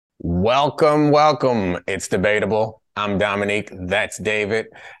Welcome, welcome. It's debatable. I'm Dominique. That's David.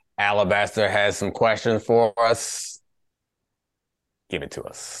 Alabaster has some questions for us. Give it to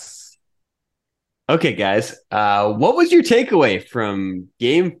us. Okay, guys. What was your takeaway from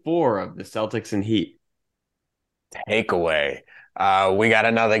Game 4 of the Celtics and Heat? Takeaway. We got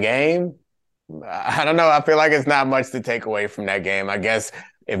another game. I don't know. I feel like it's not much to take away from that game. I guess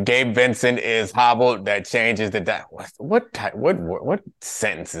if Gabe Vincent is hobbled, that changes the what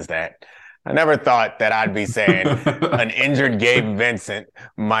sentence is that? I never thought that I'd be saying an injured Gabe Vincent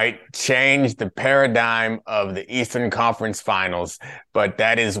might change the paradigm of the Eastern Conference Finals, but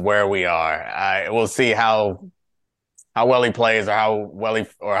that is where we are. We'll see how well he plays or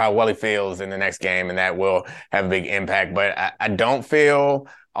how well he feels in the next game, and that will have a big impact. But I don't feel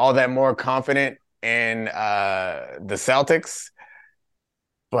all that more confident in the Celtics.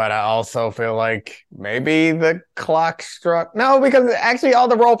 But I also feel like maybe the clock struck. No, because actually all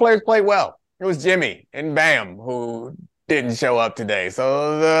the role players played well. It was Jimmy and Bam who didn't show up today.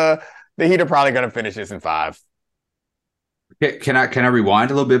 So the Heat are probably going to finish this in 5. Can I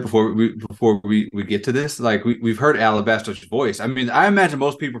rewind a little bit before we get to this? Like we've heard Alabaster's voice. I mean, I imagine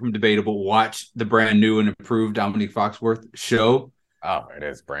most people from Debatable watch the brand new and improved Dominique Foxworth show. Oh, it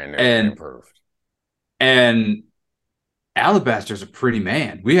is brand new and improved. And Alabaster's a pretty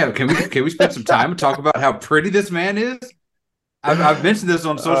man. Can we spend some time and talk about how pretty this man is? I've mentioned this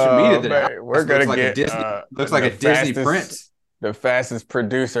on social media that we're gonna looks get looks like a Disney prince. The fastest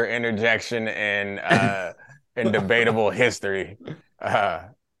producer interjection in Debatable history.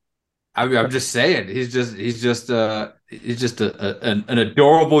 I'm just saying, he's just an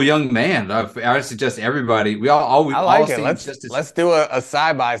adorable young man. I suggest everybody. I like it. Let's do a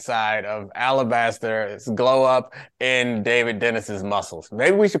side by side of Alabaster's glow up in David Dennis's muscles.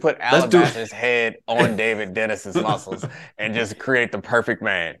 Maybe we should put Alabaster's head on David Dennis's muscles and just create the perfect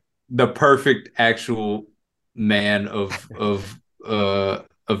man. The perfect actual man of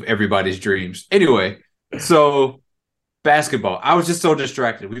everybody's dreams. Anyway, so. Basketball. I was just so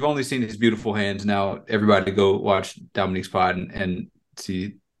distracted. We've only seen his beautiful hands. Now everybody go watch Dominique's pod and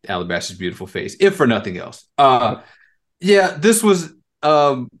see Alabaster's beautiful face, if for nothing else. This was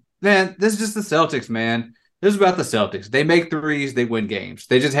man, this is just the Celtics, man. This is about the Celtics. They make threes, they win games.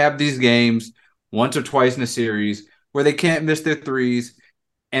 They just have these games once or twice in a series where they can't miss their threes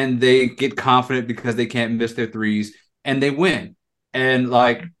and they get confident because they can't miss their threes and they win. And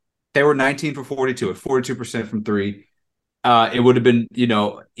like they were 19 for 42 at 42% from three. It would have been,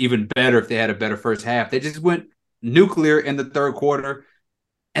 even better if they had a better first half. They just went nuclear in the third quarter,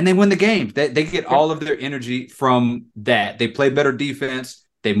 and they win the game. They get all of their energy from that. They play better defense.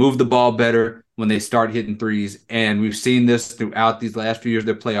 They move the ball better when they start hitting threes, and we've seen this throughout these last few years,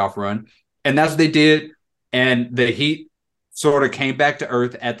 their playoff run, and that's what they did. And the Heat sort of came back to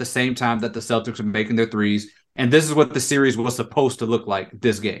earth at the same time that the Celtics were making their threes, and this is what the series was supposed to look like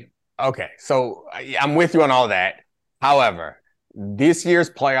this game. Okay, so I'm with you on all that. However, this year's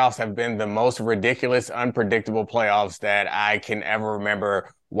playoffs have been the most ridiculous, unpredictable playoffs that I can ever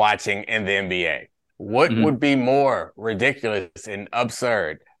remember watching in the NBA. What would be more ridiculous and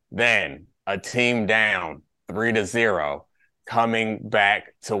absurd than a team down 3-0 coming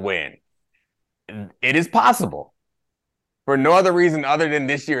back to win? It is possible. For no other reason other than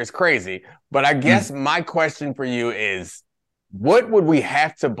this year is crazy. But I guess my question for you is, what would we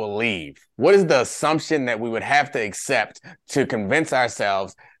have to believe? What is the assumption that we would have to accept to convince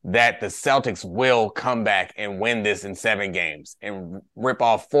ourselves that the Celtics will come back and win this in 7 games and rip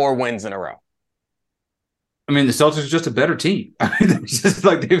off 4 wins in a row? I mean, the Celtics are just a better team. They're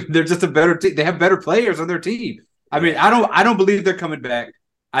just a better team. They have better players on their team. I mean, I don't believe they're coming back.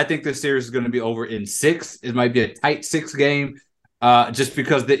 I think this series is going to be over in 6. It might be a tight 6 game. Just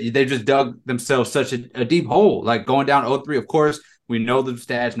because they just dug themselves such a deep hole, like going down 0-3. Of course, we know the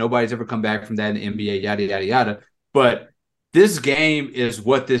stats. Nobody's ever come back from that in the NBA, yada, yada, yada. But this game is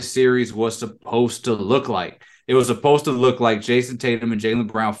what this series was supposed to look like. It was supposed to look like Jason Tatum and Jaylen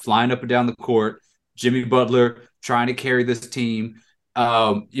Brown flying up and down the court, Jimmy Butler trying to carry this team.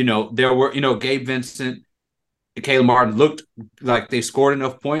 There were, Gabe Vincent, Caleb Martin looked like they scored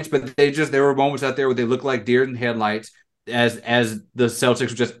enough points, but there were moments out there where they looked like deer in headlights. As the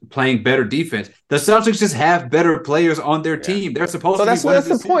Celtics were just playing better defense. The Celtics just have better players on their team. They're supposed to be. So that's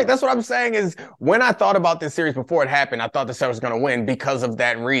the point. That's what I'm saying is when I thought about this series before it happened, I thought the Celtics were going to win because of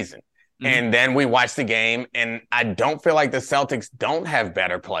that reason. Mm-hmm. And then we watched the game, and I don't feel like the Celtics don't have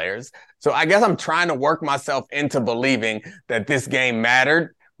better players. So I guess I'm trying to work myself into believing that this game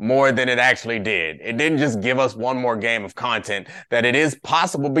mattered more than it actually did. It didn't just give us one more game of content, that it is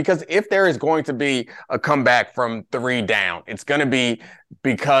possible, because if there is going to be a comeback from 3 down, it's going to be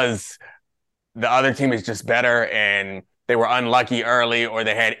because the other team is just better and they were unlucky early, or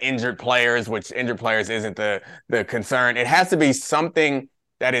they had injured players, which injured players isn't the concern. It has to be something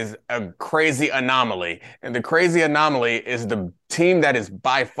that is a crazy anomaly. And the crazy anomaly is the team that is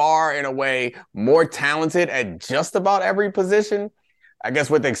by far, in a way, more talented at just about every position. I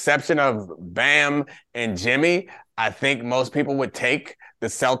guess with the exception of Bam and Jimmy, I think most people would take the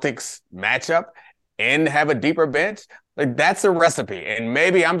Celtics matchup and have a deeper bench. Like, that's a recipe. And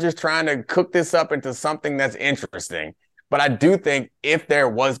maybe I'm just trying to cook this up into something that's interesting. But I do think if there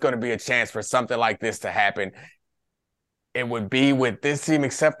was going to be a chance for something like this to happen, it would be with this team,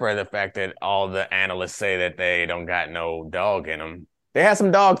 except for the fact that all the analysts say that they don't got no dog in them. They had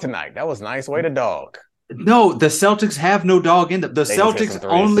some dog tonight. That was nice. Way to dog. No, the Celtics have no dog in them. The Celtics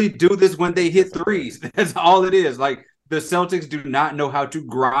only do this when they hit threes. That's all it is. Like, the Celtics do not know how to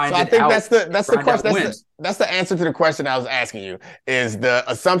grind. So I think that's the question. That's the answer to the question I was asking you. Is the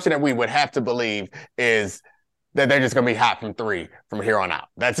assumption that we would have to believe is that they're just going to be hot from 3 from here on out.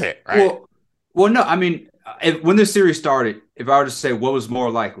 That's it, right? Well, no. I mean, when this series started, if I were to say what was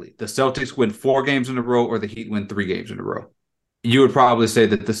more likely, the Celtics win 4 games in a row or the Heat win 3 games in a row, you would probably say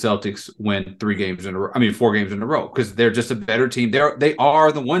that the Celtics win 3 games in a row. I mean, 4 games in a row, because they're just a better team. They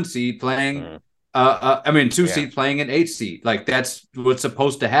are the 1 seed playing. 2 seed playing an 8 seed. Like, that's what's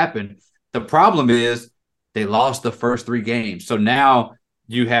supposed to happen. The problem is they lost the first 3 games. So now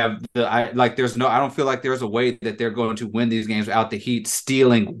you have I don't feel like there's a way that they're going to win these games without the Heat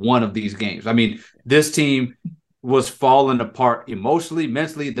stealing one of these games. I mean, this team was falling apart emotionally,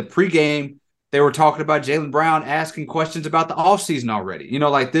 mentally. The pregame, they were talking about Jaylen Brown asking questions about the offseason already. You know,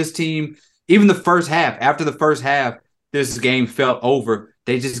 like, this team, even the first half, after the first half, this game felt over.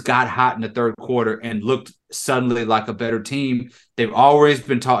 They just got hot in the third quarter and looked suddenly like a better team. They've already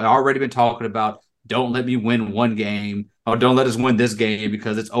been talking about, don't let me win 1 game, or don't let us win this game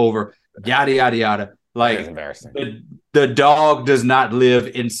because it's over, yada, yada, yada. Like, it's embarrassing. The dog does not live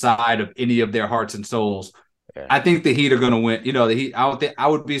inside of any of their hearts and souls. Yeah. I think the Heat are going to win. You know, the Heat, I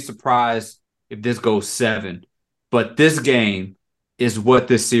would be surprised if this goes 7, but this game is what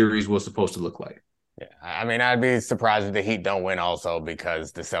this series was supposed to look like. Yeah, I mean, I'd be surprised if the Heat don't win also,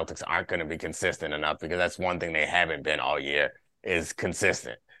 because the Celtics aren't going to be consistent enough, because that's one thing they haven't been all year, is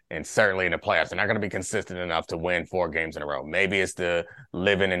consistent. And certainly in the playoffs, they're not going to be consistent enough to win 4 games in a row. Maybe it's the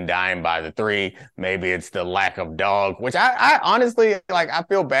living and dying by the 3. Maybe it's the lack of dog, which I honestly, like, I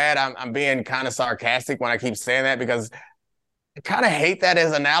feel bad. I'm being kind of sarcastic when I keep saying that, because I kind of hate that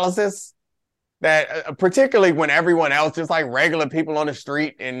as analysis. That particularly when everyone else, just like regular people on the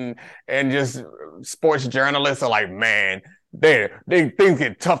street and just sports journalists, are like, man, they things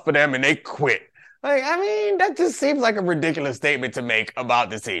get tough for them and they quit. Like, I mean, that just seems like a ridiculous statement to make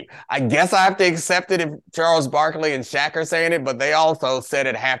about the team. I guess I have to accept it if Charles Barkley and Shaq are saying it, but they also said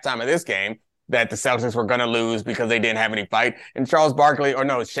at halftime of this game that the Celtics were going to lose because they didn't have any fight. And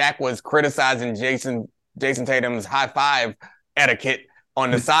Shaq was criticizing Jason Tatum's high five etiquette on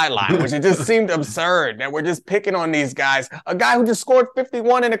the sideline, which it just seemed absurd that we're just picking on these guys. A guy who just scored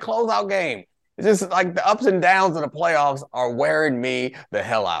 51 in a closeout game. It's just like the ups and downs of the playoffs are wearing me the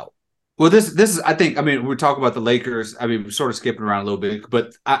hell out. Well, this is, I think, I mean, we're talking about the Lakers. I mean, we're sort of skipping around a little bit,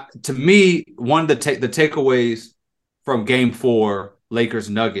 but to me, one of the takeaways from Game 4, Lakers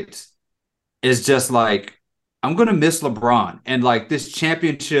Nuggets, is just like, I'm going to miss LeBron, and like this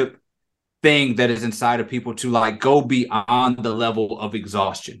championship thing that is inside of people to like go beyond the level of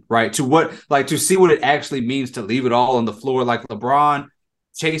exhaustion, right? To see what it actually means to leave it all on the floor, like LeBron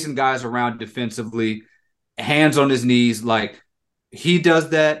chasing guys around defensively, hands on his knees, like he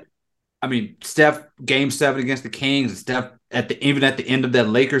does that. I mean, Steph, Game 7 against the Kings, and Steph even at the end of that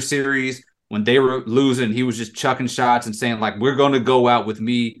Lakers series when they were losing, he was just chucking shots and saying like, we're going to go out with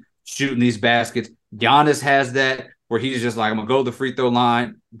me shooting these baskets. Giannis has that where he's just like, I'm going to go to the free throw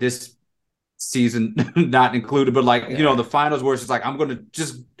line this season, not included, but like, you know, the finals where it's just like, I'm going to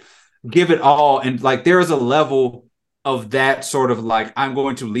just give it all. And like, there is a level of that sort of like, I'm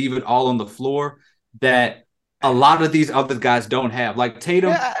going to leave it all on the floor that a lot of these other guys don't have. Like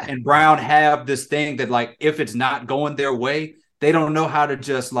Tatum and Brown have this thing that like, if it's not going their way, they don't know how to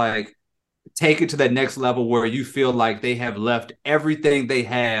just like take it to that next level where you feel like they have left everything they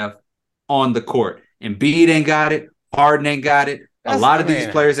have on the court. Embiid ain't got it. Harden ain't got it. A lot of these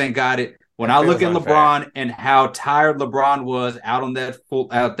players ain't got it. When I look at LeBron and how tired LeBron was out on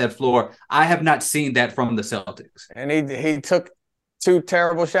that floor, I have not seen that from the Celtics. And he took 2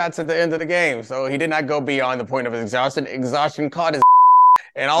 terrible shots at the end of the game, so he did not go beyond the point of his exhaustion. Exhaustion caught his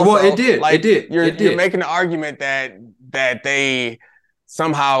And also, Well, it did. like, It did. You're making the argument that they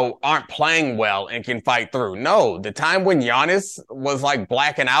somehow aren't playing well and can fight through. No, the time when Giannis was like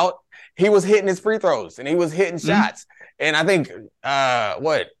blacking out, he was hitting his free throws and he was hitting shots. And I think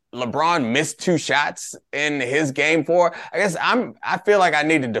LeBron missed 2 shots in his game 4. I feel like I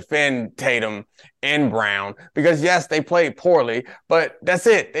need to defend Tatum and Brown because yes, they played poorly, but that's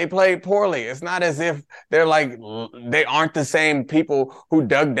it. They played poorly. It's not as if they aren't the same people who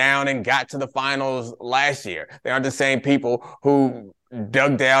dug down and got to the finals last year. They aren't the same people who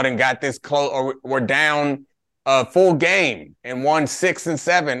dug down and got this close or were down a full game and won 6 and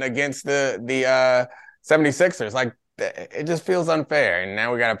 7 against the 76ers. Like, it just feels unfair. And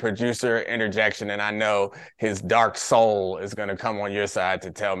now we got a producer interjection, and I know his dark soul is going to come on your side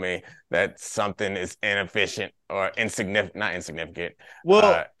to tell me that something is inefficient or inadequate.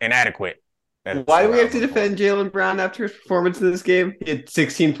 Why do we have to defend Jaylen Brown after his performance in this game? He had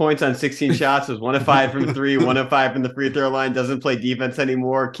 16 points on 16 shots, was 1 of 5 from 3, 1 of 5 from the free throw line, doesn't play defense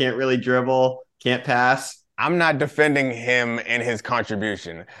anymore, can't really dribble, can't pass. I'm not defending him and his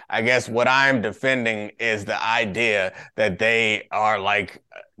contribution. I guess what I'm defending is the idea that they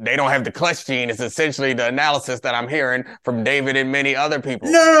don't have the clutch gene. It's essentially the analysis that I'm hearing from David and many other people.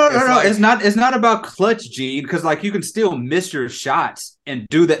 No. It's not about clutch gene because like you can still miss your shots and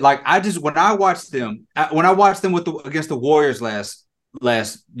do that. Like when I watched them against the Warriors last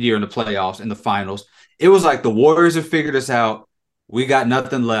year in the playoffs in the finals, it was like the Warriors have figured us out. We got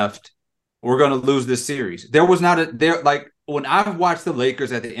nothing left. We're going to lose this series. There was not when I've watched the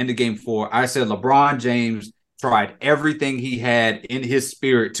Lakers at the end of game 4, I said LeBron James tried everything he had in his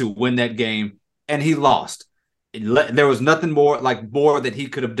spirit to win that game, and he lost. There was nothing more that he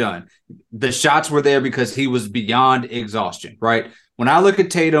could have done. The shots were there because he was beyond exhaustion, right? When I look at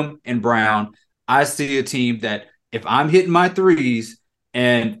Tatum and Brown, I see a team that if I'm hitting my threes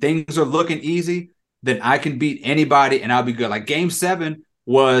and things are looking easy, then I can beat anybody and I'll be good. Like game 7,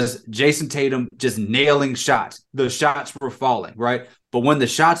 was Jason Tatum just nailing shots. The shots were falling, right? But when the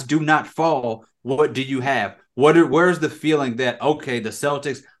shots do not fall, what do you have? Where's the feeling that, okay, the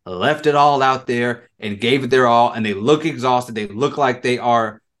Celtics left it all out there and gave it their all, and they look exhausted. They look like they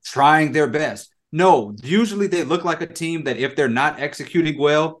are trying their best. No, usually they look like a team that if they're not executing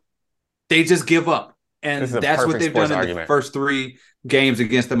well, they just give up. And that's what they've done in the first 3 games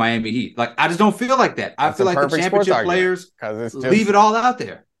against the Miami Heat. Like, I just don't feel like that. I feel like the championship players leave it all out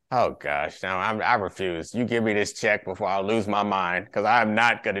there. Oh, gosh. Now, I refuse. You give me this check before I lose my mind because I'm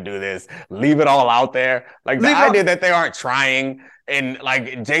not going to do this. Leave it all out there. Like, the idea that they aren't trying. And,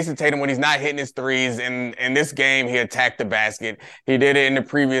 like, Jason Tatum, when he's not hitting his threes, in this game, he attacked the basket. He did it in the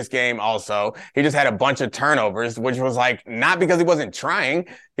previous game also. He just had a bunch of turnovers, which was, like, not because he wasn't trying.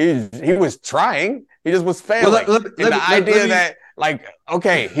 He was trying. He just was failing. The idea that, like,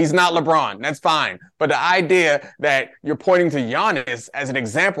 okay, he's not LeBron. That's fine. But the idea that you're pointing to Giannis as an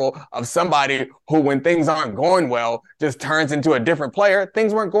example of somebody who, when things aren't going well, just turns into a different player.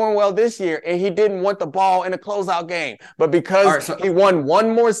 Things weren't going well this year, and he didn't want the ball in a closeout game. But because he won one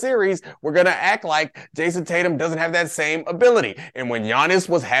more series, we're going to act like Jason Tatum doesn't have that same ability. And when Giannis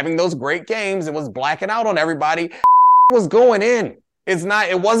was having those great games and was blacking out on everybody, was going in.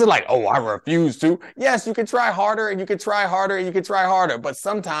 It wasn't like, oh, I refuse to. Yes, you can try harder and you can try harder and you can try harder. But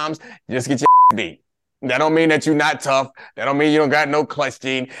sometimes you just get your beat. That don't mean that you're not tough. That don't mean you don't got no clutch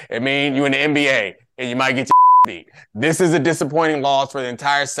gene. It means you in the NBA and you might get your beat. This is a disappointing loss for the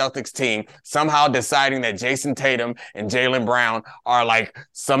entire Celtics team, somehow deciding that Jason Tatum and Jaylen Brown are like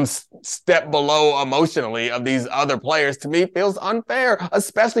some step below emotionally of these other players. To me, feels unfair,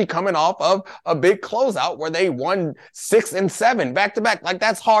 especially coming off of a big closeout where they won 6 and 7 back to back. Like,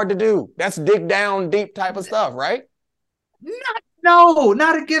 that's hard to do. That's dig down deep type of stuff, right?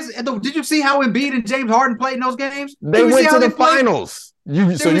 Not against. Did you see how Embiid and James Harden played in those games? They went to the finals. You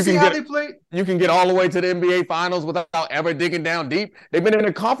can get all the way to the NBA finals without ever digging down deep. They've been in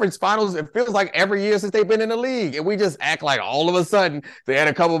the conference finals. It feels like every year since they've been in the league, and we just act like all of a sudden they had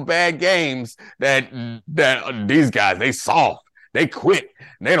a couple bad games that these guys, they soft, they quit,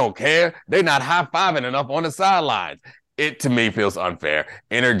 they don't care, they're not high-fiving enough on the sidelines. It to me feels unfair.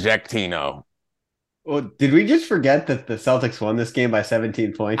 Interject Tino. Well, did we just forget that the Celtics won this game by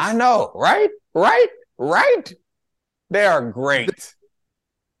 17 points? I know, right? They are great.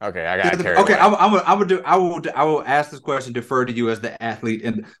 Okay, I got carried away. I will ask this question, defer to you as the athlete,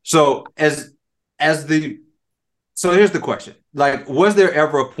 and so here's the question: like, was there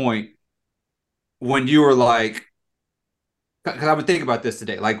ever a point when you were like, because I've been thinking about this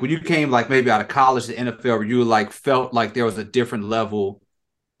today, like when you came like maybe out of college to NFL, where you like felt like there was a different level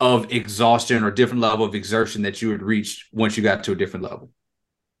of exhaustion or different level of exertion that you had reached once you got to a different level?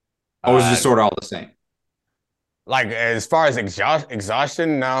 Or was it just Uh, sort of all the same? like as far as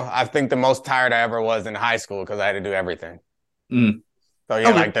exhaustion, no. I think the most tired I ever was in high school because I had to do everything. Mm. So yeah,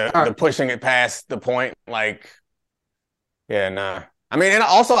 Okay. like the All the right. pushing it past the point, like yeah, nah. I mean, and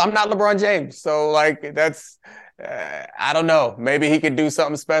also I'm not LeBron James, so like that's I don't know. Maybe he could do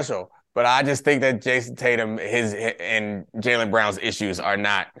something special, but I just think that Jason Tatum, his and Jaylen Brown's issues are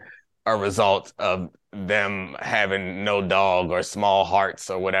not a result of them having no dog or small hearts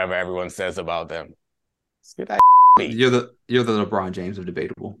or whatever everyone says about them. Let's get that beat. You're the LeBron James of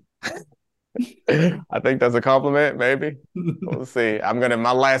debatable. I think that's a compliment, maybe. We'll see.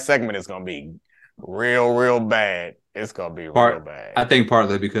 My last segment is gonna be real bad. It's gonna be real I bad. think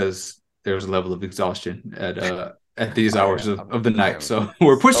partly because there's a level of exhaustion at these Oh hours yeah, of the I night. am So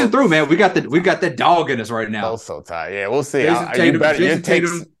we're pushing so through, man. We got that dog in us right now. so tired. Yeah, we'll see. Jason You Tatum, better Jason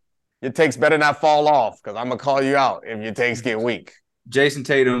Tatum, your takes better not fall off because I'm gonna call you out if your takes get weak. Jason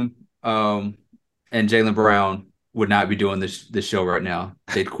Tatum, and Jaylen Brown would not be doing this show right now.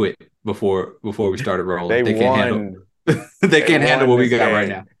 They'd quit before we started rolling. They They can't handle won. they They can't handle won what we this got right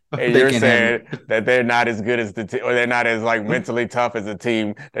game. now. And They you're can't handle saying that they're not as good as the team, or they're not as like mentally tough as a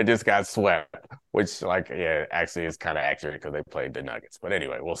team that just got swept. Which, like, yeah, actually is kind of accurate because they played the Nuggets. But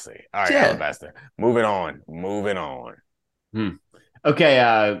anyway, we'll see. All right, Yeah. Alabaster. Moving on. Moving on.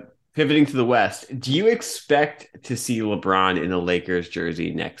 Okay, pivoting to the West. Do you expect to see LeBron in a Lakers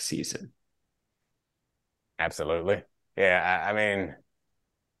jersey next season? Absolutely. Yeah, I mean,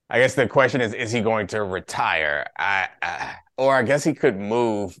 I guess the question is he going to retire? Or I guess he could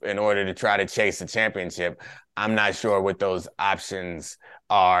move in order to try to chase a championship. I'm not sure what those options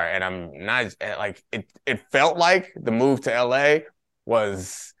are, and I'm not like it felt like the move to LA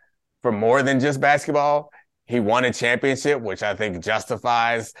was for more than just basketball. He won a championship, which I think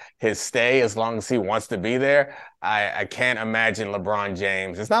justifies his stay as long as he wants to be there. I can't imagine LeBron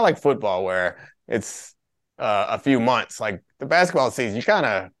James. It's not like football where it's a few months. Like the basketball season, you kind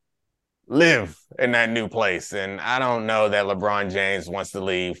of live in that new place. And I don't know that LeBron James wants to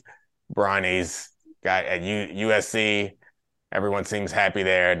leave. Bronny's got at USC. Everyone seems happy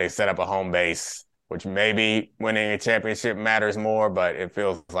there. They set up a home base, which maybe winning a championship matters more, but it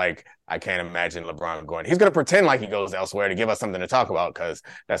feels like I can't imagine LeBron going. He's going to pretend like he goes elsewhere to give us something to talk about because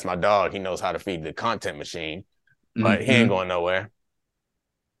that's my dog. He knows how to feed the content machine, but he ain't going nowhere.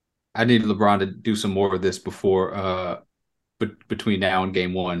 I need LeBron to do some more of this between now and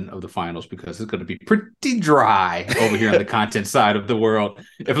game one of the finals because it's going to be pretty dry over here on the content side of the world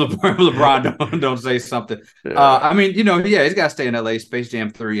if LeBron don't say something. Yeah. I mean, he's got to stay in LA. Space Jam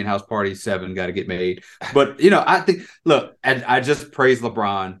 3 and House Party 7 got to get made. But, I think, look, I just praise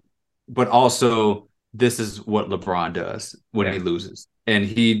LeBron, but also this is what LeBron does when he loses. And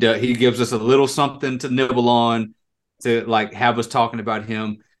he gives us a little something to nibble on to like have us talking about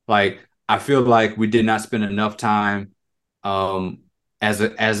him. Like, I feel like we did not spend enough time as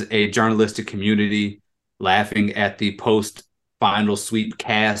a journalistic community laughing at the post final sweep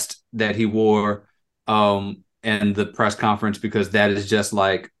cast that he wore in the press conference because that is just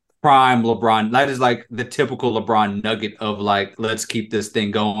like prime LeBron. That is like the typical LeBron nugget of like, let's keep this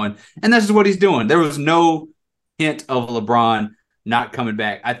thing going. And that's just what he's doing. There was no hint of LeBron not coming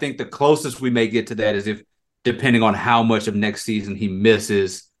back. I think the closest we may get to that is if, depending on how much of next season he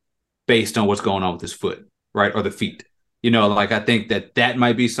misses based on what's going on with his foot, right? Or the feet. Like I think that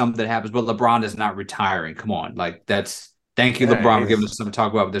might be something that happens, but LeBron is not retiring. Come on. Like thank you, LeBron, for giving us something to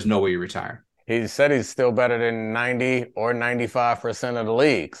talk about, but there's no way you retire. He said he's still better than 90 or 95% of the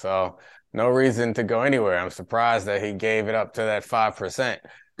league. So no reason to go anywhere. I'm surprised that he gave it up to that 5%.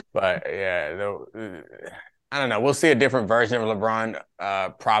 But yeah, I don't know. We'll see a different version of LeBron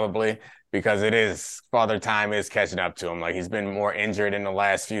probably because Father Time is catching up to him. Like he's been more injured in the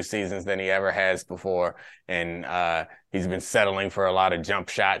last few seasons than he ever has before. And he's been settling for a lot of jump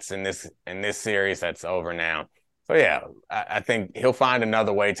shots in this series that's over now. So yeah, I think he'll find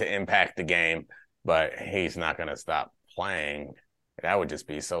another way to impact the game, but he's not going to stop playing. That would just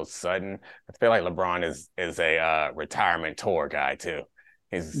be so sudden. I feel like LeBron is a retirement tour guy too.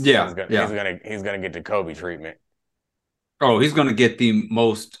 He's gonna get the Kobe treatment. Oh, he's gonna get the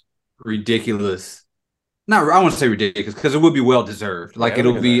most ridiculous. I won't say ridiculous because it would be well deserved. Like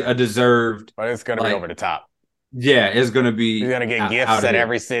it'll be a deserved, but it's gonna be over the top. Yeah, it's gonna be. He's gonna get gifts at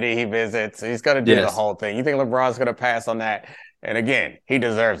every city he visits. He's gonna do the whole thing. You think LeBron's gonna pass on that? And again, he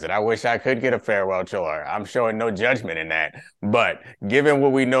deserves it. I wish I could get a farewell tour. I'm showing no judgment in that. But given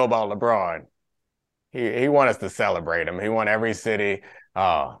what we know about LeBron, he want us to celebrate him. He want every city.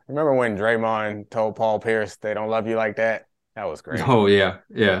 Remember when Draymond told Paul Pierce they don't love you like that? That was great. Oh yeah.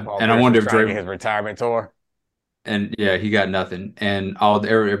 Paul And Pierce I wonder was if trying to get his retirement tour. And yeah, he got nothing. And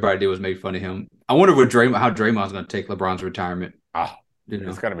everybody did was make fun of him. I wonder how Draymond's going to take LeBron's retirement. Oh, You know,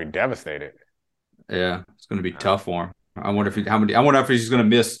 it's gonna be devastated. yeah, it's going to be tough for him. I wonder if he's going to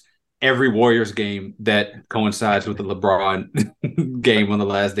miss every Warriors game that coincides with the LeBron game on the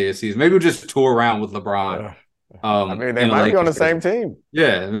last day of the season. Maybe we'll just tour around with LeBron. I mean, they In a might be on the Lakers same jersey. team.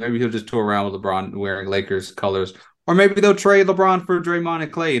 Yeah, maybe he'll just tour around with LeBron wearing Lakers colors, or maybe they'll trade LeBron for Draymond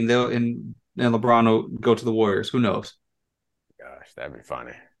and Clay, and LeBron will go to the Warriors. Who knows? Gosh, that'd be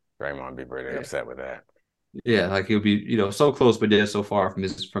funny. Draymond would be pretty upset with that. Yeah, like he'll be, so close but yet so far from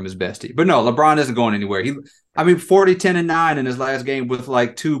his bestie. But no, LeBron isn't going anywhere. 40, 10, and 9 in his last game with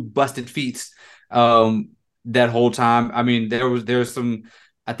like 2 busted feet that whole time. I mean, there's some,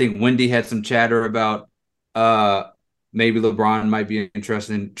 I think Wendy had some chatter about maybe LeBron might be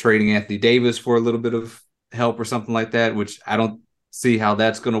interested in trading Anthony Davis for a little bit of help or something like that, which I don't see how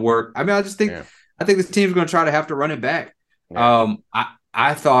that's going to work. I mean, I just think I think this team's going to try to have to run it back. Yeah.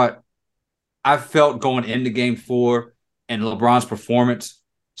 I felt going into game 4 and LeBron's performance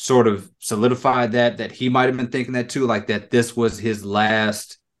sort of solidified that he might have been thinking that too, like that this was his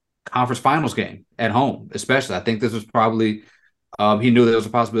last conference finals game at home, especially. I think this was probably he knew there was a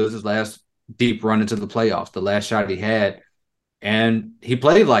possibility his last deep run into the playoffs, the last shot he had, and he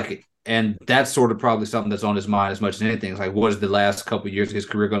played like it. And that's sort of probably something that's on his mind as much as anything. It's like, what is the last couple of years of his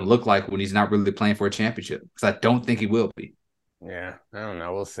career going to look like when he's not really playing for a championship? Because I don't think he will be. Yeah, I don't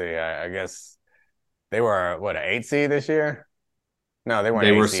know. We'll see. I guess they were an 8 seed this year. No, they weren't.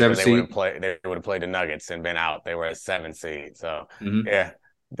 They An were 8 seed, 7 but seed. They would have played the Nuggets and been out. They were a 7 seed. So Mm-hmm. yeah,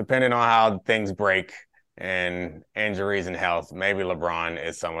 depending on how things break and injuries and health, maybe LeBron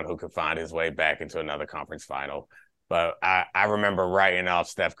is someone who could find his way back into another conference final. But I remember writing off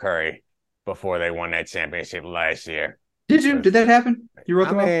Steph Curry before they won that championship last year. Did you? Did that happen? You wrote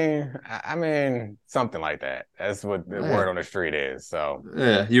them off? I mean, something like that. That's what the word on the street is. So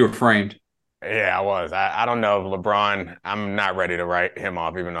Yeah, you were framed. yeah, I was. I don't know if LeBron, I'm not ready to write him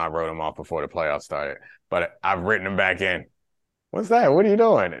off, even though I wrote him off before the playoffs started. But I've written him back in. What's that? What are you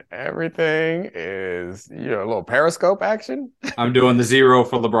doing? Everything is, a little Periscope action? I'm doing the 0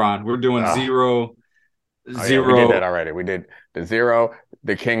 for LeBron. We're doing Oh. 0. Oh, Zero. Yeah, we did that already. We did the 0,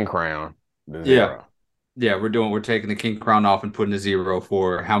 the king crown, the 0. Yeah, we're taking the king crown off and putting a 0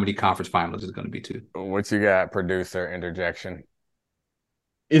 for how many conference finals it's going to be to. What you got, producer interjection?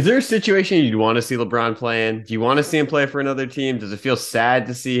 Is there a situation you'd want to see LeBron play in? Do you want to see him play for another team? Does it feel sad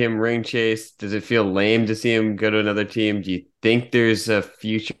to see him ring chase? Does it feel lame to see him go to another team? Do you think there's a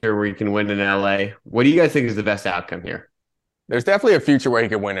future where he can win in LA? What do you guys think is the best outcome here? There's definitely a future where he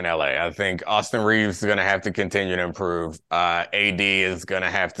could win in LA. I think Austin Reeves is going to have to continue to improve. AD is going to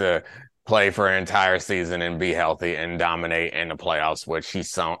have to play for an entire season and be healthy and dominate in the playoffs, which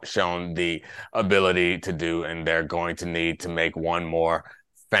he's shown the ability to do. And they're going to need to make one more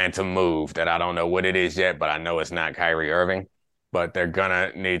phantom move that I don't know what it is yet, but I know it's not Kyrie Irving. But they're going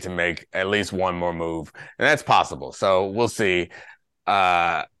to need to make at least one more move. And that's possible. So we'll see.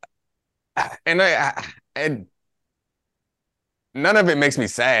 And none of it makes me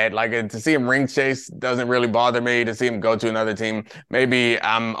sad. Like to see him ring chase doesn't really bother me. To see him go to another team, maybe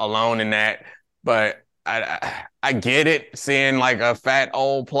I'm alone in that. But I get it. Seeing like a fat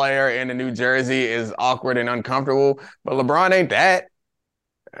old player in the New Jersey is awkward and uncomfortable. But LeBron ain't that.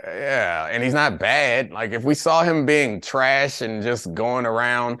 Yeah, and he's not bad. Like if we saw him being trash and just going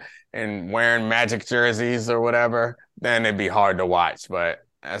around and wearing Magic jerseys or whatever, then it'd be hard to watch. But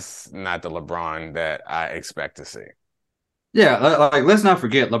that's not the LeBron that I expect to see. Yeah, like let's not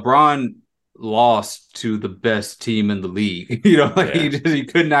forget LeBron lost to the best team in the league. He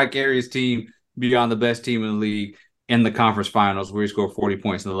could not carry his team beyond the best team in the league in the conference finals where he scored 40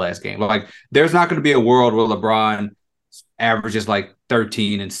 points in the last game. Like there's not going to be a world where LeBron averages like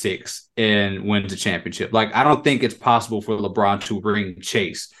 13-6 and wins a championship. Like I don't think it's possible for LeBron to ring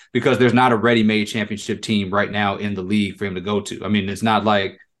chase because there's not a ready-made championship team right now in the league for him to go to. I mean, it's not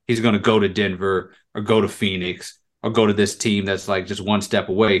like he's going to go to Denver or go to Phoenix or go to this team that's like just one step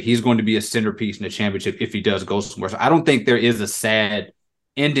away. He's going to be a centerpiece in the championship if he does go somewhere. So I don't think there is a sad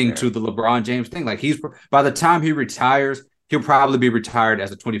ending to the LeBron James thing. Like by the time he retires, he'll probably be retired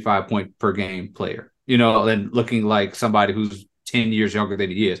as a 25 point per game player, and looking like somebody who's 10 years younger than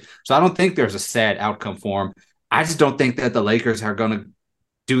he is. So I don't think there's a sad outcome for him. I just don't think that the Lakers are going to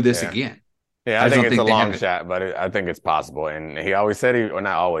do this again. Yeah, I think it's a long shot, but I think it's possible. And he always said or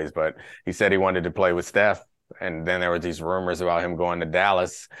not always, but he said he wanted to play with Steph. And then there were these rumors about him going to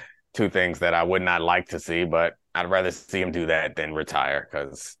Dallas, 2 things that I would not like to see, but I'd rather see him do that than retire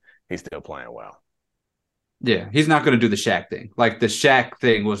because he's still playing well. Yeah, he's not going to do the Shaq thing. Like the Shaq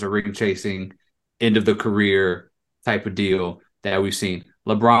thing was a ring chasing end of the career type of deal that we've seen.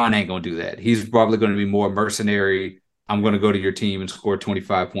 LeBron ain't going to do that. He's probably going to be more mercenary. I'm going to go to your team and score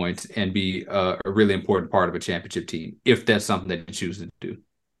 25 points and be a really important part of a championship team, if that's something that you choose to do.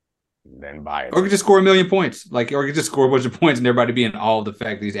 Then buy it. Or you could just score 1 million points. Or you could just score a bunch of points and everybody be in awe of the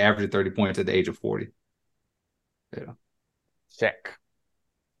fact that he's averaging 30 points at the age of 40. Yeah. Check.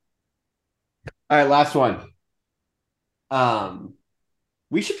 All right, last one.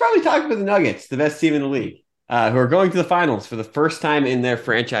 We should probably talk about the Nuggets, the best team in the league, who are going to the finals for the first time in their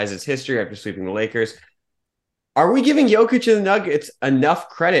franchise's history after sweeping the Lakers. Are we giving Jokic and the Nuggets enough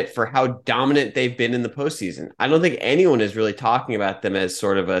credit for how dominant they've been in the postseason? I don't think anyone is really talking about them as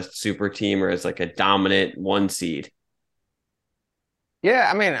sort of a super team or as like a dominant one seed. Yeah,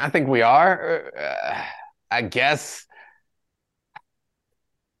 I mean, I think we are. I guess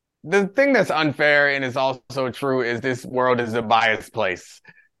the thing that's unfair and is also true is this world is a biased place.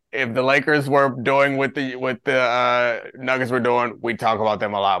 If the Lakers were doing what the Nuggets were doing, we'd talk about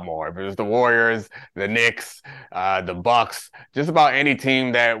them a lot more. If it was the Warriors, the Knicks, the Bucks, just about any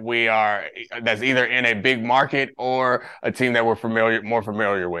team that's either in a big market or a team that we're more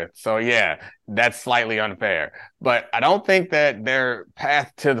familiar with. So yeah, that's slightly unfair. But I don't think that their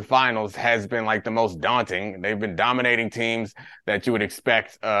path to the finals has been like the most daunting. They've been dominating teams that you would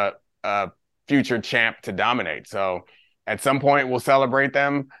expect a future champ to dominate. So at some point we'll celebrate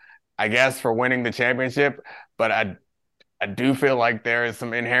them, I guess, for winning the championship. But I do feel like there is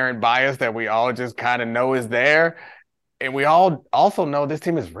some inherent bias that we all just kind of know is there. And we all also know this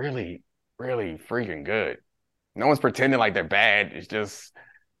team is really, really freaking good. No one's pretending like they're bad. It's just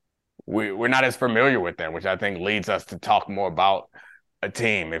we're not as familiar with them, which I think leads us to talk more about a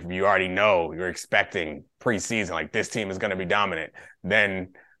team. If you already know, you're expecting preseason, like this team is going to be dominant, then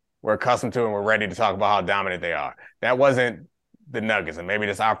we're accustomed to and we're ready to talk about how dominant they are. That wasn't the Nuggets, and maybe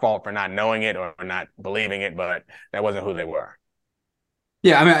it's our fault for not knowing it or not believing it, but that wasn't who they were.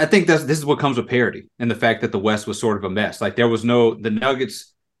 Yeah, I mean, I think this is what comes with parity and the fact that the West was sort of a mess. Like the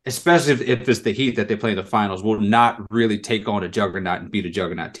Nuggets, especially if it's the Heat that they play in the finals, will not really take on a juggernaut and beat a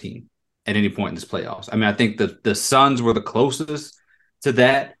juggernaut team at any point in this playoffs. I mean, I think the Suns were the closest to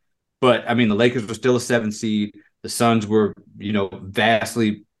that, but I mean, the Lakers were still a 7 seed. The Suns were,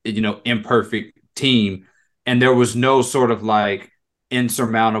 vastly, imperfect team. And there was no sort of like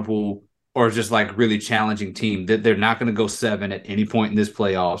insurmountable or just like really challenging team that they're not going to go 7 at any point in this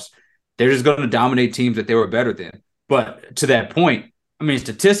playoffs. They're just going to dominate teams that they were better than. But to that point, I mean,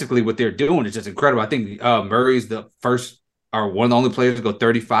 statistically, what they're doing is just incredible. I think Murray's the first or one of the only players to go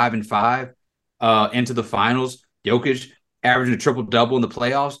 35-5 into the finals. Jokic averaging a triple-double in the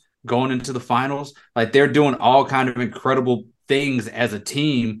playoffs, going into the finals. Like they're doing all kind of incredible things as a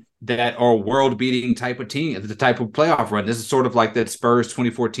team that are world-beating type of team, the type of playoff run. This is sort of like that Spurs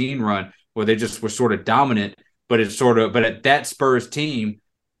 2014 run where they just were sort of dominant, but at that Spurs team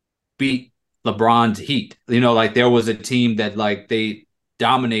beat LeBron's Heat. Like there was a team that like they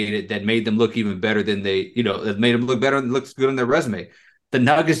dominated that made them look even better than that made them look better and looks good on their resume. The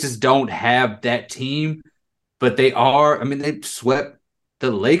Nuggets just don't have that team, but they swept the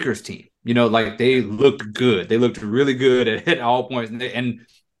Lakers team. Like they looked good. They looked really good at all points. And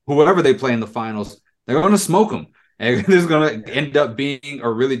whoever they play in the finals, they're going to smoke them. And this is going to end up being a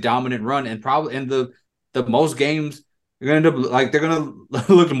really dominant run. And probably in the most games, they're going to end up like they're going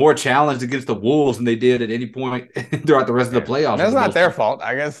to look more challenged against the Wolves than they did at any point throughout the rest of the playoffs. That's not their fault.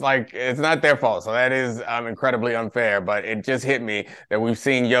 I guess like it's not their fault. So that is incredibly unfair. But it just hit me that we've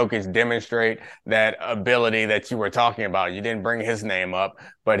seen Jokic demonstrate that ability that you were talking about. You didn't bring his name up,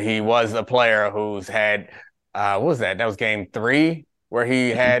 but he was a player who's had what was that? That was game 3 where he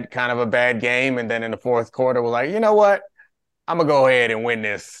had kind of a bad game, and then in the fourth quarter was like, you know what? I'm gonna go ahead and win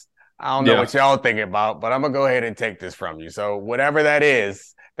this. I don't know what y'all thinking about, but I'm going to go ahead and take this from you. So whatever that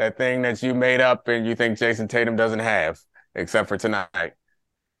is, that thing that you made up and you think Jason Tatum doesn't have, except for tonight,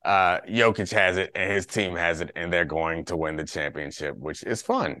 Jokic has it and his team has it, and they're going to win the championship, which is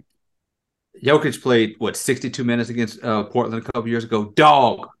fun. Jokic played, 62 minutes against Portland a couple years ago.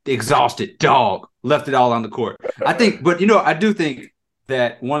 Dog, exhausted, dog, left it all on the court. I think, but I do think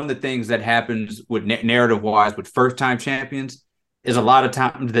that one of the things that happens with narrative-wise with first-time champions is a lot of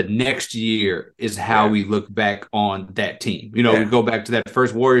times the next year is how we look back on that team. We go back to that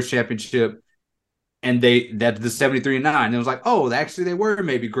first Warriors championship and that's the 73-9. And it was like, oh, actually they were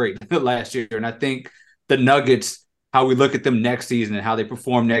maybe great last year. And I think the Nuggets, how we look at them next season and how they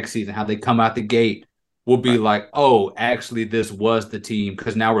perform next season, how they come out the gate will be like, oh, actually this was the team,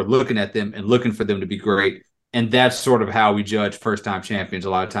 because now we're looking at them and looking for them to be great. And that's sort of how we judge first-time champions a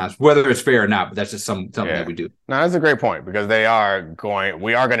lot of times, whether it's fair or not. But that's just something that we do. No, that's a great point because we are going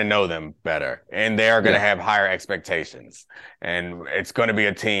to know them better, and they are going to have higher expectations, and it's going to be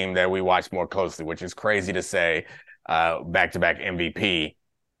a team that we watch more closely, which is crazy to say. Back-to-back MVP.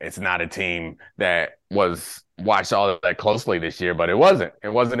 It's not a team that was watched all that closely this year, but it wasn't. It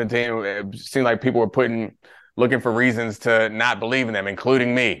wasn't a team. It seemed like people were looking for reasons to not believe in them,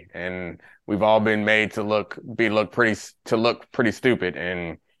 including me, and we've all been made to look pretty stupid.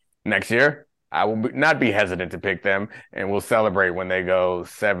 And next year, I will not be hesitant to pick them, and we'll celebrate when they go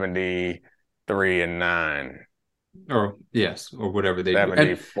 73-9, or whatever they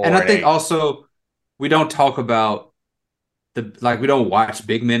do. And I think also we don't talk about we don't watch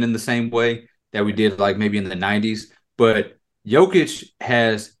big men in the same way that we did like maybe in the 90s. But Jokic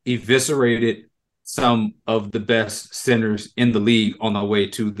has eviscerated some of the best centers in the league on the way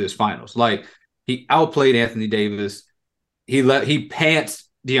to this finals. Like, he outplayed Anthony Davis. He pantsed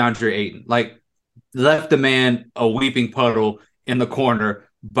DeAndre Ayton. Like, left the man a weeping puddle in the corner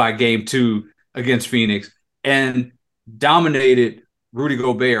by game 2 against Phoenix, and dominated Rudy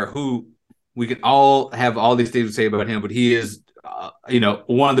Gobert, who we can all have all these things to say about him, but he is,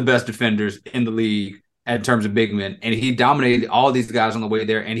 one of the best defenders in the league in terms of big men. And he dominated all these guys on the way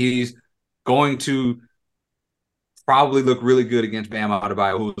there, and he's going to probably look really good against Bam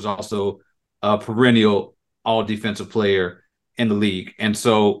Adebayo, who is also a perennial all-defensive player in the league. And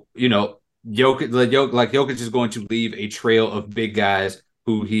so, Jokic is going to leave a trail of big guys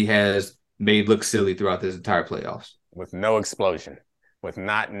who he has made look silly throughout this entire playoffs. With no explosion, with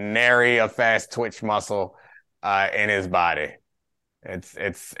not nary a fast twitch muscle in his body.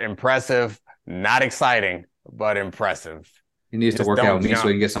 It's impressive, not exciting, but impressive. He needs to work out with me so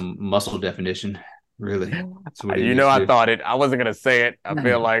he can get some muscle definition. Really. I thought it. I wasn't going to say it. I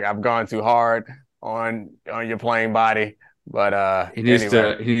feel like I've gone too hard on your playing body. But he needs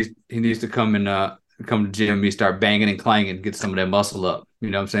to come to the gym, he start banging and clanging, get some of that muscle up. You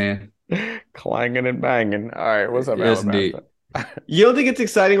know what I'm saying? Clanging and banging. All right, what's up, yes, indeed. You don't think it's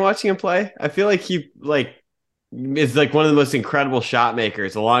exciting watching him play? I feel like he is like one of the most incredible shot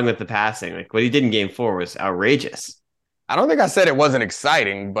makers, along with the passing. Like, what he did in Game 4 was outrageous. I don't think I said it wasn't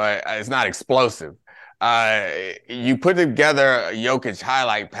exciting, but it's not explosive. You put together a Jokic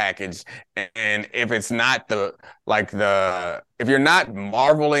highlight package, and if it's not if you're not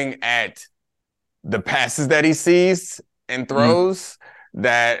marveling at the passes that he sees and throws,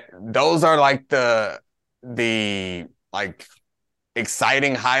 that those are like the like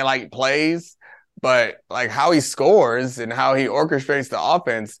exciting highlight plays, but like how he scores and how he orchestrates the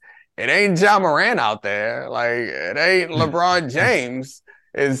offense, it ain't Ja Morant out there. Like, it ain't LeBron James.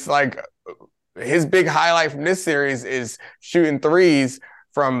 It's like his big highlight from this series is shooting threes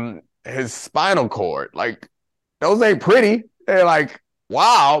from his spinal cord. Like, those ain't pretty. They're like,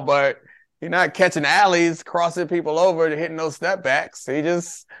 wow, but he's not catching alleys, crossing people over, hitting those step backs. He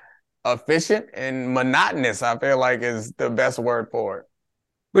just efficient and monotonous, I feel like, is the best word for it.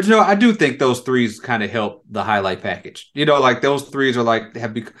 But, I do think those threes kind of help the highlight package. Like, those threes are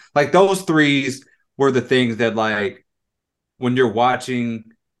those threes were the things that, like, when you're watching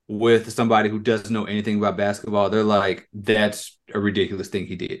with somebody who doesn't know anything about basketball, they're like, that's a ridiculous thing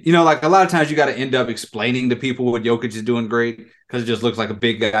he did. Like, a lot of times you got to end up explaining to people what Jokic is doing great because it just looks like a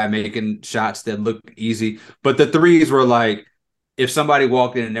big guy making shots that look easy. But the threes were like, if somebody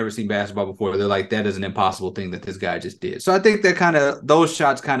walked in and never seen basketball before, they're like, that is an impossible thing that this guy just did. So I think that those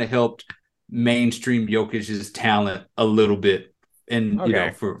shots kind of helped mainstream Jokic's talent a little bit. And,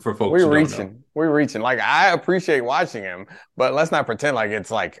 for folks who don't know. We're reaching. Like, I appreciate watching him, but let's not pretend like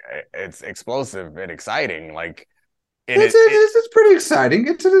it's explosive and exciting. Like, it's pretty exciting.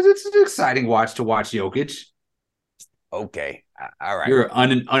 It's an exciting watch Jokic. Okay. All right. You're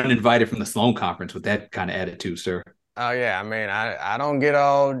uninvited from the Sloan Conference with that kind of attitude, sir. Oh, yeah. I mean, I don't get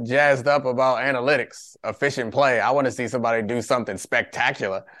all jazzed up about analytics, efficient play. I want to see somebody do something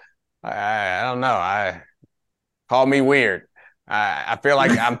spectacular. I don't know. Call me weird. I feel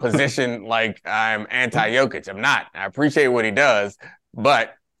like I'm positioned like I'm anti-Jokic. I'm not. I appreciate what he does,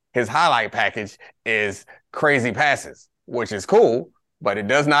 but his highlight package is crazy passes, which is cool, but it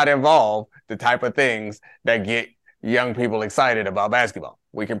does not involve the type of things that get young people excited about basketball.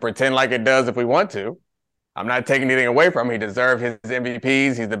 We can pretend like it does if we want to. I'm not taking anything away from him. He deserved his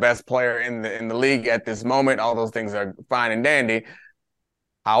MVPs. He's the best player in the league at this moment. All those things are fine and dandy.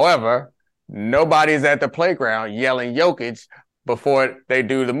 However, nobody's at the playground yelling Jokic before they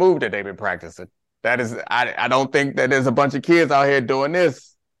do the move that they've been practicing. That is, I don't think that there's a bunch of kids out here doing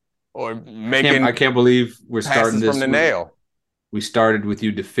this or making. I can't believe we're starting this from the nail. We started with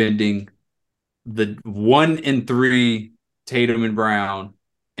you defending the 1-3 Tatum and Brown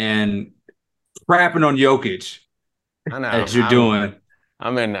and crapping on Jokic I know. as you're doing.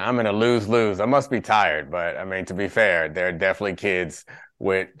 I'm in a lose-lose. I must be tired, but I mean, to be fair, there are definitely kids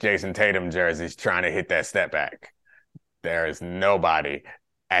with Jason Tatum jerseys trying to hit that step back. There is nobody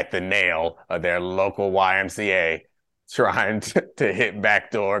at the nail of their local YMCA trying to hit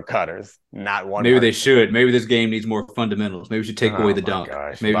backdoor cutters. Not one. Maybe they should. Maybe this game needs more fundamentals. Maybe we should take away the dunk.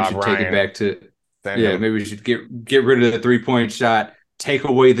 Gosh. Maybe Bob we should Ryan, take it back to maybe we should get rid of the 3-point shot, take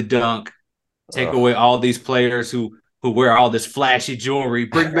away the dunk, take away all these players who wear all this flashy jewelry,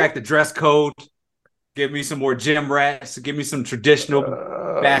 bring back the dress code, give me some more gym rats, give me some traditional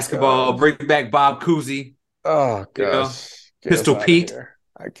basketball, bring back Bob Cousy. Oh gosh. You know, Pistol Pete.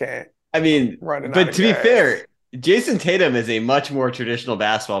 I can't. I mean, but to be fair, Jason Tatum is a much more traditional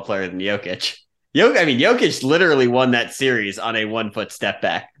basketball player than Jokic. Jokic literally won that series on a 1-foot step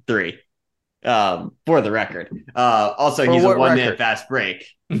back 3. For the record. Also, he's a one-man fast break.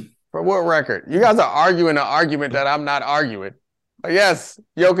 For what record? You guys are arguing an argument that I'm not arguing. But yes,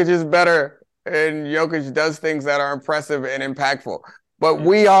 Jokic is better, and Jokic does things that are impressive and impactful. But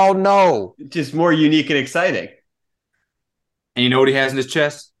we all know. Just more unique and exciting. And you know what he has in his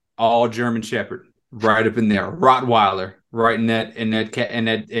chest? All German Shepherd, right up in there. Rottweiler, right in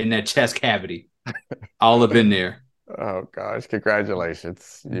that chest cavity. All up in there. Oh gosh,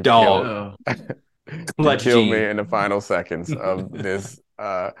 congratulations. You Dog. Killed me in the final seconds of this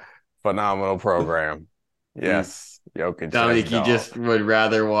phenomenal program. Yes, Jokic. Dominic, you just would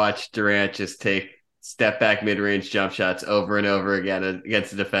rather watch Durant just take step back mid-range jump shots over and over again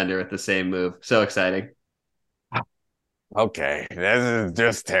against the defender with the same move. So exciting. Okay, this is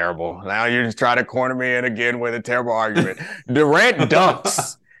just terrible. Now you're just trying to corner me in again with a terrible argument. Durant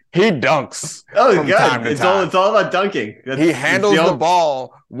dunks. He dunks. Oh, good. It's all about dunking. He handles the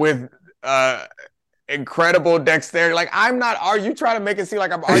ball with incredible dexterity. Like, I'm not arguing. You try to make it seem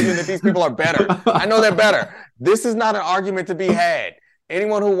like I'm arguing that these people are better. I know they're better. This is not an argument to be had.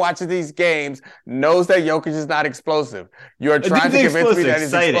 Anyone who watches these games knows that Jokic is not explosive. You are trying to convince me that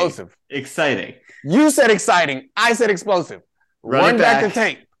he's explosive. Exciting. You said exciting. I said explosive. Run back to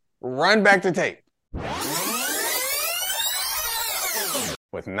tape. Run back to tape.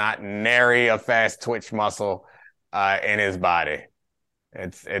 With not nary a fast twitch muscle in his body.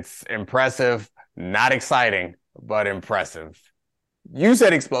 It's impressive, not exciting, but impressive. You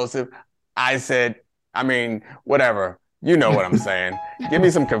said explosive. I said, whatever. You know what I'm saying. Give me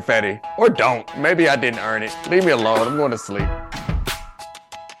some confetti. Or don't. Maybe I didn't earn it. Leave me alone. I'm going to sleep.